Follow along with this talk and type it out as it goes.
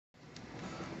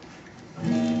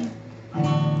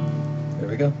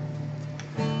we go.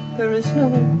 There is no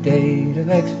date of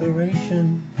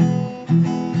expiration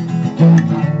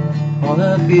on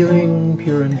a feeling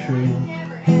pure and true.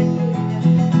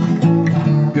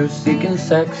 You're seeking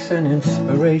sex and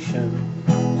inspiration.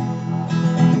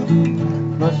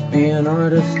 Must be an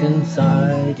artist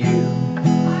inside you.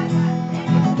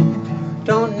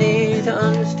 Don't need to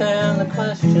understand the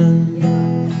question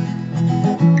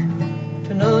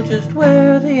to know just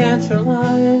where the answer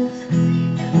lies.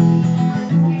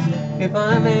 If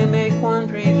I may make one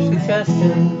brief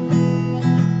suggestion,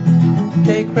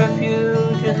 take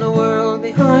refuge in the world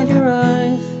behind your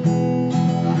eyes.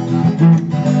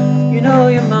 You know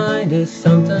your mind is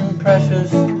something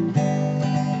precious,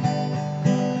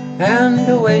 and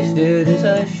to waste it is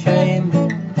a shame.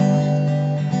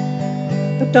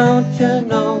 But don't you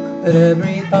know that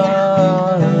everybody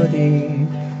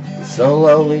is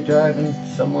slowly driving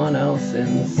someone else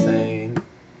insane?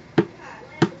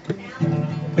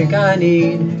 Think I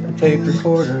need a tape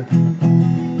recorder,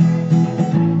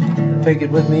 take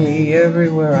it with me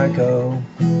everywhere I go.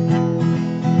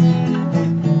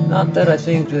 Not that I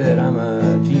think that I'm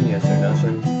a genius or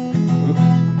nothing.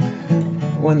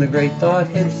 When the great thought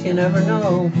hits, you never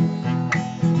know.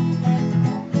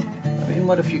 I mean,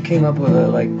 what if you came up with a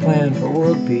plan for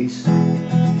world peace,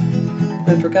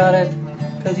 then forgot it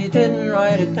because you didn't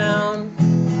write it down?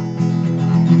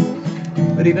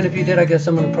 But even if you did, I guess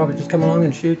someone would probably just come along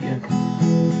and shoot you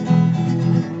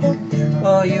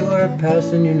while you were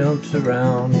passing your notes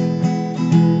around.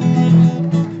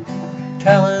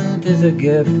 Talent is a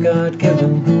gift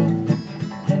God-given,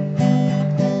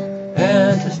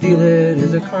 and to steal it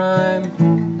is a crime.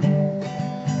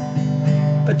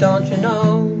 But don't you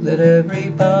know that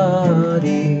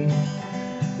everybody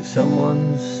is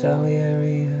someone's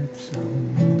Salieri at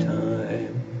some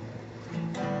time?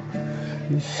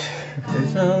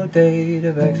 There's no date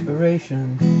of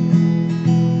expiration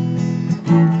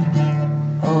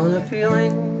on a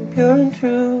feeling pure and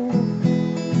true.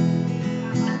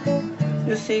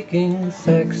 You're seeking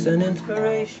sex and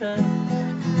inspiration.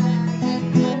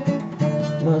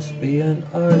 Must be an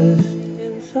artist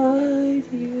inside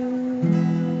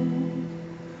you.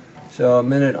 So a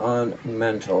minute on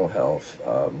mental health.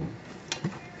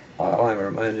 I'm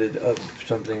reminded of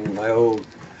something my old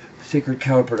Secret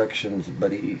Cow Productions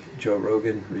buddy Joe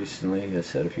Rogan recently has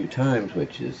said a few times,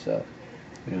 which is,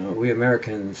 we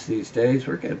Americans these days,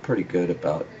 we're getting pretty good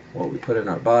about what we put in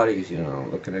our bodies,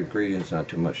 looking at ingredients, not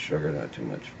too much sugar, not too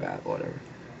much fat, whatever.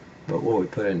 But what we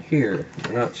put in here,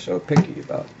 we're not so picky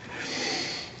about.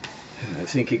 And I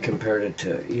think he compared it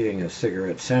to eating a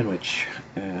cigarette sandwich,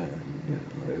 and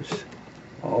there's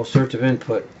all sorts of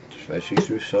input, especially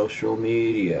through social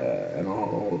media and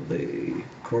all the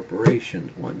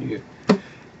corporations want you,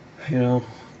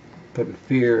 putting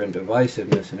fear and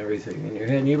divisiveness and everything in your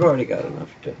head, and you've already got enough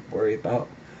to worry about.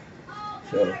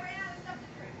 So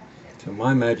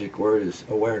my magic word is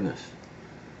awareness.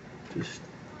 Just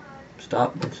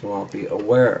stop once in a while, be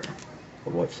aware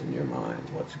of what's in your mind,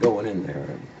 what's going in there,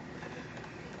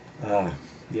 and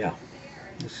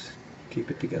just keep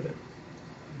it together.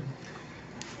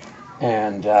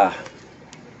 And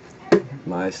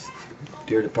my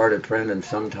dear departed friend and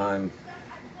sometime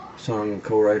song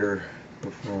co-writer,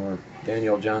 performer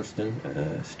Daniel Johnston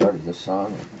started the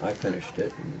song, and I finished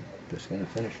it, and I'm just going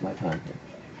to finish my time here.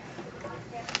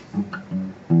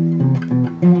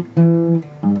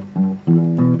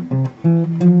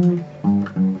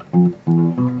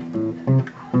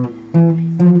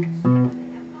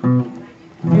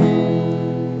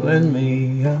 Lend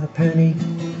me a penny,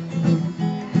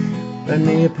 lend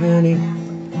me a penny,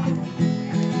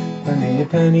 lend me a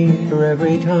penny for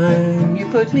every time you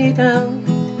put me down.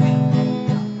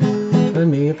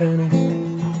 Lend me a penny,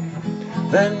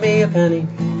 lend me a penny.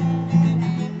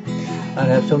 I'd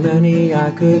have so many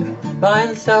I could buy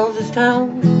and sell this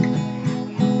town.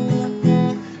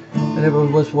 I never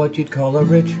was what you'd call a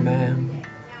rich man.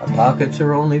 My pockets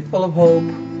are only full of hope.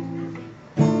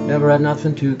 Never had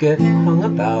nothing to get hung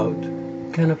about.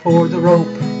 Can't afford the rope.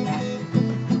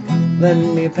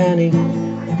 Lend me a penny,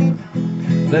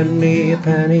 lend me a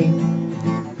penny,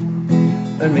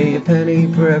 lend me a penny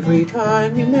for every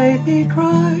time you made me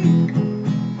cry.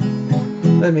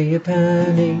 Lend me a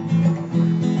penny,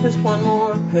 just one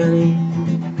more penny.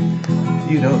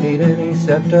 You don't need any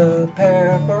except a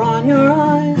pair for on your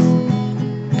eyes.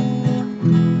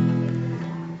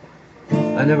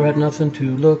 I never had nothing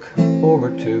to look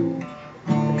forward to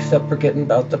except forgetting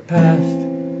about the past.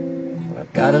 When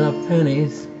I've got enough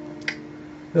pennies,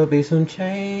 there'll be some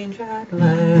change at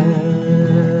last.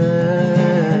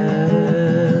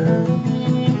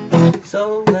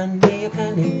 So lend me a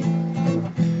penny,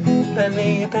 lend Lend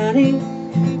me a penny.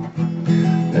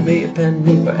 Lend me a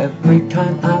penny for every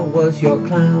time I was your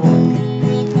clown.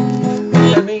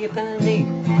 Lend me a penny.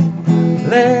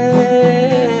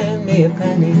 Lend me a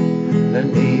penny.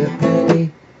 Lend me a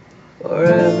penny for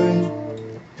every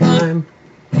time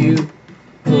you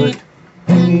put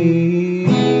me.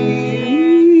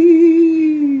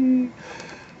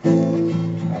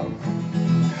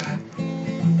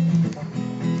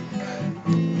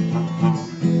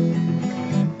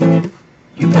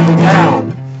 You put me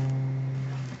down.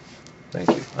 Thank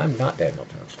you. I'm not Daniel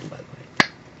Johnston, by the way.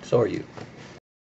 So are you.